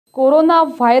Corona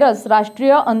virus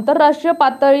राष्ट्रीय आंतरराष्ट्रीय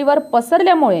पातळीवर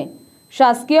पसरल्यामुळे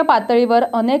शासकीय पातळीवर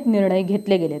अनेक निर्णय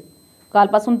घेतले गेलेत।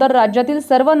 कालपासून तर राज्यातील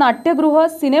सर्व नाट्यगृह,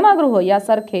 सिनेमागृह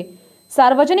यासारखे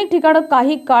सार्वजनिक ठिकाणे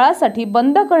काही काळासाठी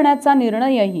बंद करण्याचा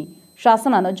निर्णयही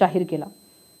शासनाने जाहीर केला।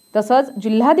 तसंच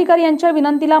जिल्हाधिकारी यांच्या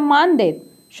विनंतीला मान देत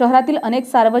शहरातील अनेक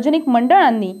सार्वजनिक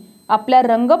मंडळांनी आपल्या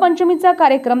रंगपंचमीचा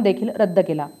कार्यक्रम देखील रद्द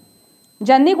केला।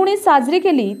 ज्यांनी कुणी साजरी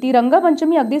केली ती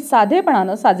रंगपंचमी अगदी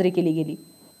साधेपणाने साजरी केली गेली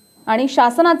आणि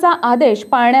शासनाचा आदेश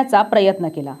पाळण्याचा प्रयत्न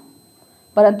केला।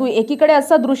 परंतु एकीकडे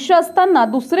असं दृश्य असताना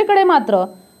दुसरीकडे मात्र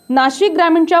नाशिक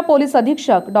ग्रामीणच्या पोलीस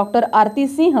अधीक्षक डॉक्टर आरती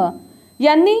सिंह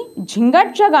यांनी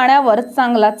झिंगाटच्या गाण्यावर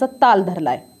चांगलाच ताल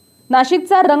धरलाय।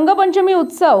 नाशिकचा रंगपंचमी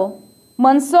उत्सव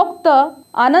मनसोक्त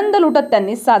आनंद लुटत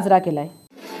त्यांनी साजरा केलाय।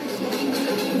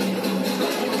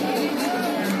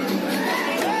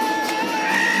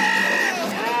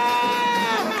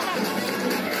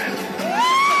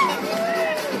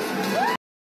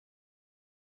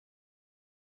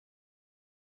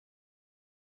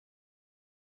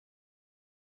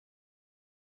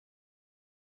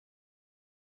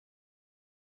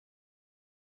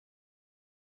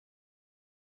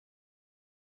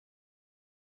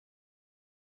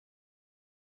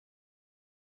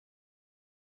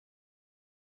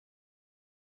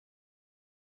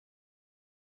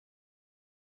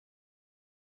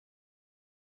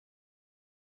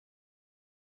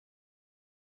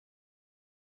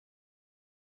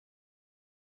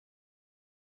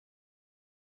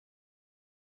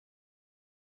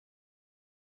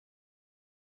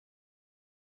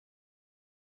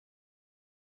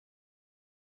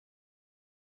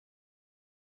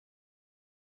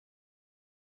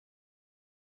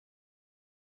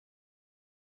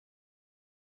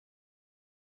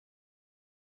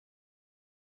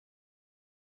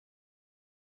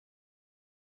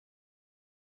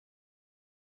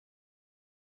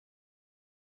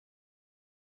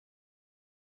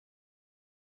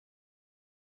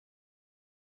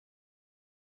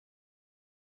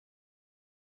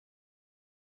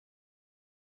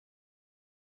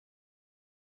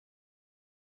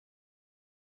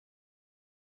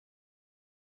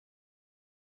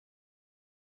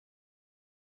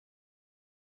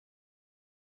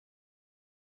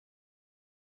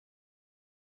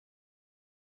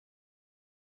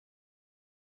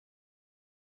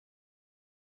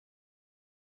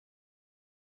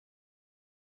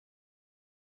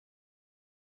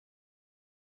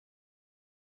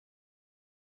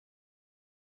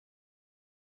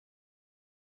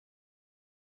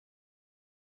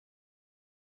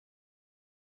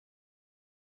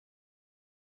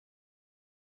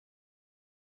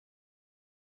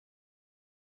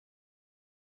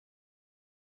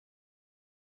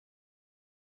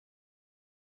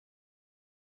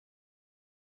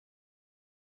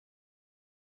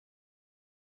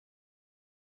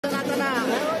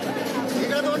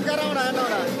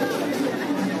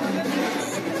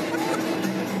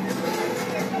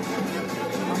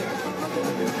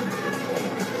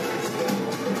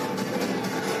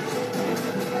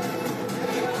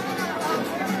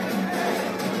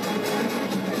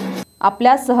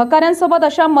 आपल्या सहकाऱ्यांसोबत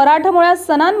अशा मराठमोळ्या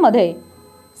सणांमध्ये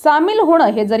सामील होणं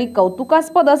हे जरी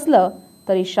कौतुकास्पद असलं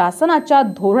तरी शासनाच्या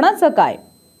धोरणाचं काय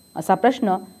असा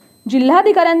प्रश्न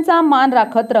जिल्हाधिकाऱ्यांचा मान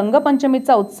राखत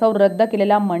रंगपंचमीचा उत्सव रद्द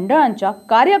केलेल्या मंडळांच्या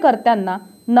कार्यकर्त्यांना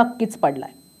नक्कीच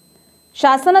पडलाय।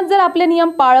 शासनात जर आपले नियम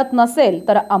पाळत नसेल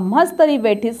तर आम्हाच तरी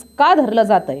वेठीस का धरलं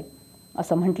जातंय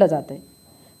असं म्हटलं जातंय।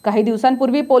 काही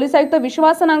दिवसांपूर्वी पोलीस आयुक्त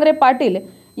विश्वास नांगरे पाटील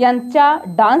यांच्या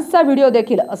डान्सचा व्हिडिओ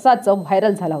देखील असाच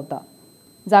व्हायरल झाला होता।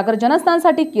 जागर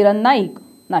जनस्थानसाठी किरण नाईक,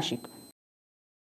 नाशिक।